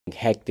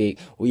hectic.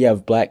 We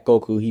have Black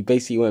Goku. He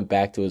basically went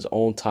back to his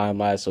own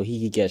timeline so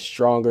he could get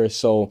stronger.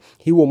 So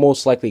he will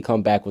most likely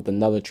come back with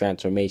another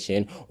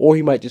transformation, or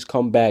he might just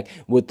come back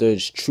with the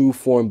true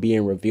form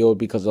being revealed,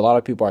 because a lot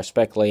of people are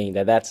speculating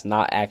that that's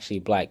not actually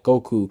Black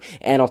Goku.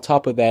 And on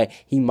top of that,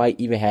 he might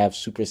even have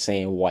Super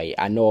Saiyan White.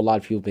 I know a lot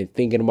of people have been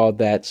thinking about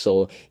that,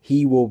 so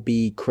he will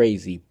be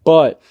crazy.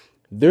 But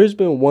there's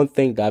been one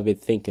thing that I've been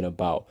thinking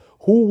about.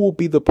 Who will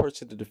be the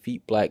person to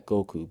defeat Black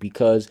Goku?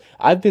 Because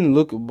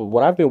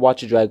when I've been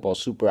watching Dragon Ball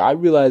Super, I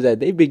realized that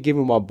they've been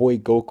giving my boy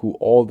Goku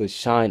all the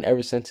shine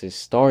ever since it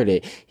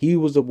started. He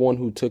was the one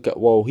who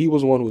he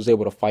was the one who was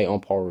able to fight on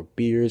par with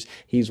Beers.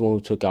 He's the one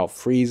who took out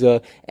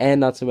Frieza,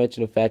 and not to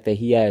mention the fact that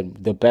he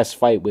had the best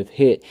fight with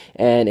Hit.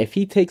 And if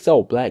he takes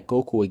out Black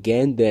Goku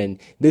again, then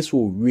this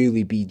will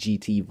really be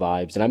GT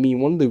vibes. And I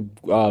mean, one of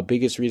the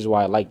biggest reasons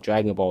why I like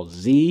Dragon Ball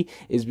Z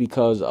is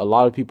because a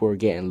lot of people are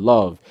getting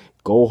love.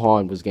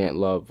 Gohan was getting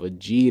love,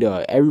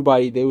 Vegeta,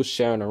 everybody, they was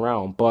sharing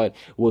around. But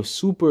with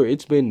Super,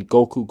 it's been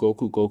Goku,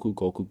 Goku, Goku,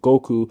 Goku,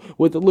 Goku,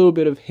 with a little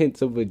bit of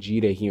hints of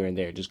Vegeta here and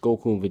there, just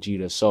Goku and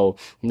Vegeta. So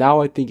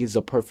now I think it's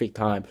a perfect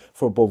time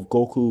for both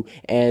Goku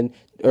and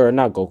or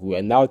not Goku,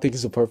 and now I think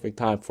it's a perfect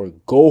time for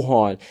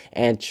Gohan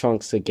and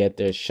Trunks to get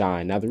their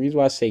shine. Now, the reason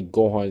why I say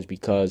Gohan is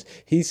because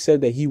he said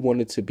that he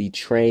wanted to be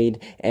trained,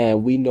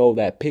 and we know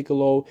that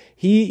Piccolo,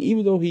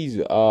 even though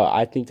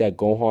I think that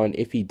Gohan,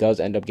 if he does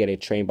end up getting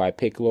trained by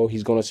Piccolo,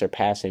 he's going to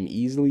surpass him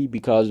easily,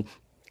 because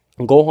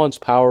Gohan's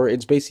power,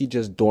 it's basically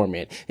just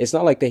dormant. It's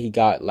not like that he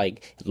got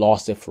like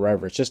lost it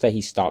forever. It's just that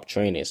he stopped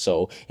training.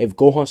 So if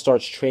Gohan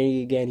starts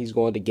training again, he's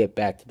going to get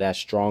back to that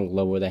strong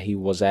level that he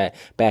was at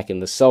back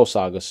in the Cell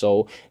Saga.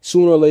 So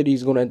sooner or later,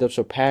 he's going to end up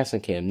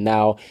surpassing him.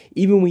 Now,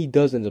 even when he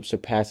does end up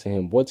surpassing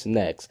him, what's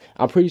next?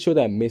 I'm pretty sure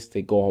that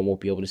Mystic Gohan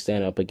won't be able to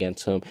stand up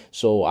against him.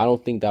 So I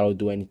don't think that'll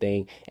do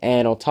anything.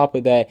 And on top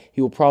of that,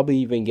 he will probably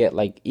even get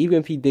even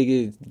if he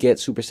did get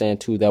Super Saiyan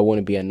 2, that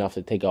wouldn't be enough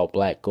to take out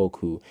Black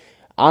Goku.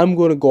 I'm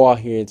going to go out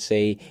here and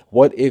say,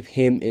 what if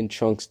him and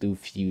Trunks do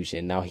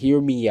fusion? Now,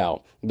 hear me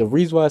out. The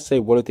reason why I say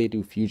what if they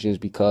do fusion is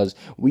because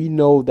we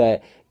know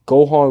that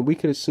Gohan, we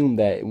could assume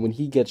that when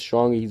he gets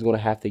stronger, he's going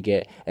to have to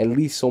get at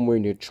least somewhere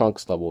near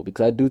Trunks level,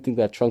 because I do think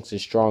that Trunks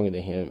is stronger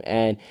than him.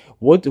 And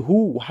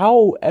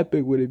how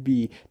epic would it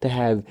be to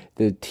have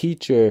the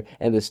teacher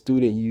and the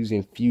student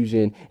using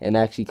fusion and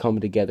actually coming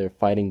together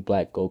fighting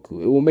Black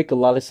Goku? It will make a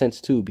lot of sense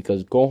too,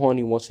 because Gohan,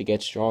 he wants to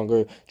get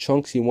stronger.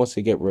 Trunks, he wants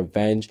to get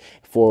revenge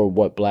for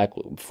what Black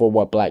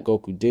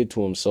Goku did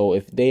to him. So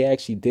if they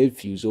actually did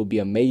fuse, it would be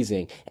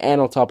amazing. And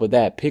on top of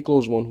that,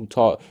 Piccolo's one who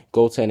taught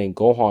Goten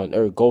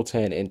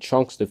and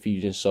Trunks the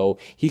fusion, so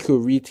he could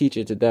reteach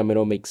it to them.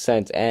 It'll make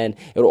sense, and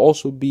it'll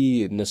also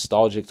be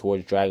nostalgic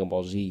towards Dragon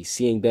Ball Z,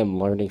 seeing them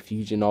learning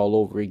fusion all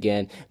over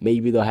again.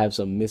 Maybe they'll have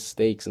some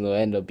mistakes and they'll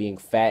end up being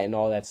fat and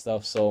all that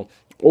stuff. So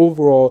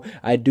overall,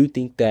 I do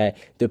think that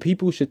the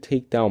people who should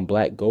take down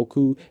Black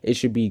Goku, it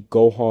should be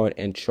Gohan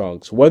and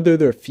Trunks, whether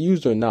they're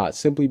fused or not,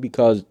 simply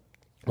because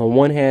on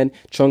one hand,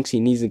 Trunks, he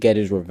needs to get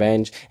his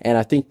revenge, and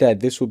I think that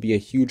this would be a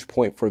huge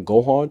point for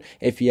Gohan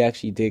if he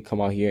actually did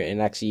come out here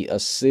and actually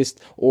assist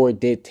or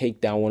did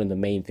take down one of the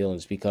main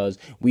villains, because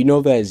we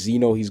know that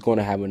Zeno, he's going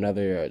to have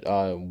another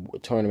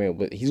tournament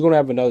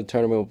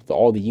with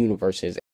all the universes.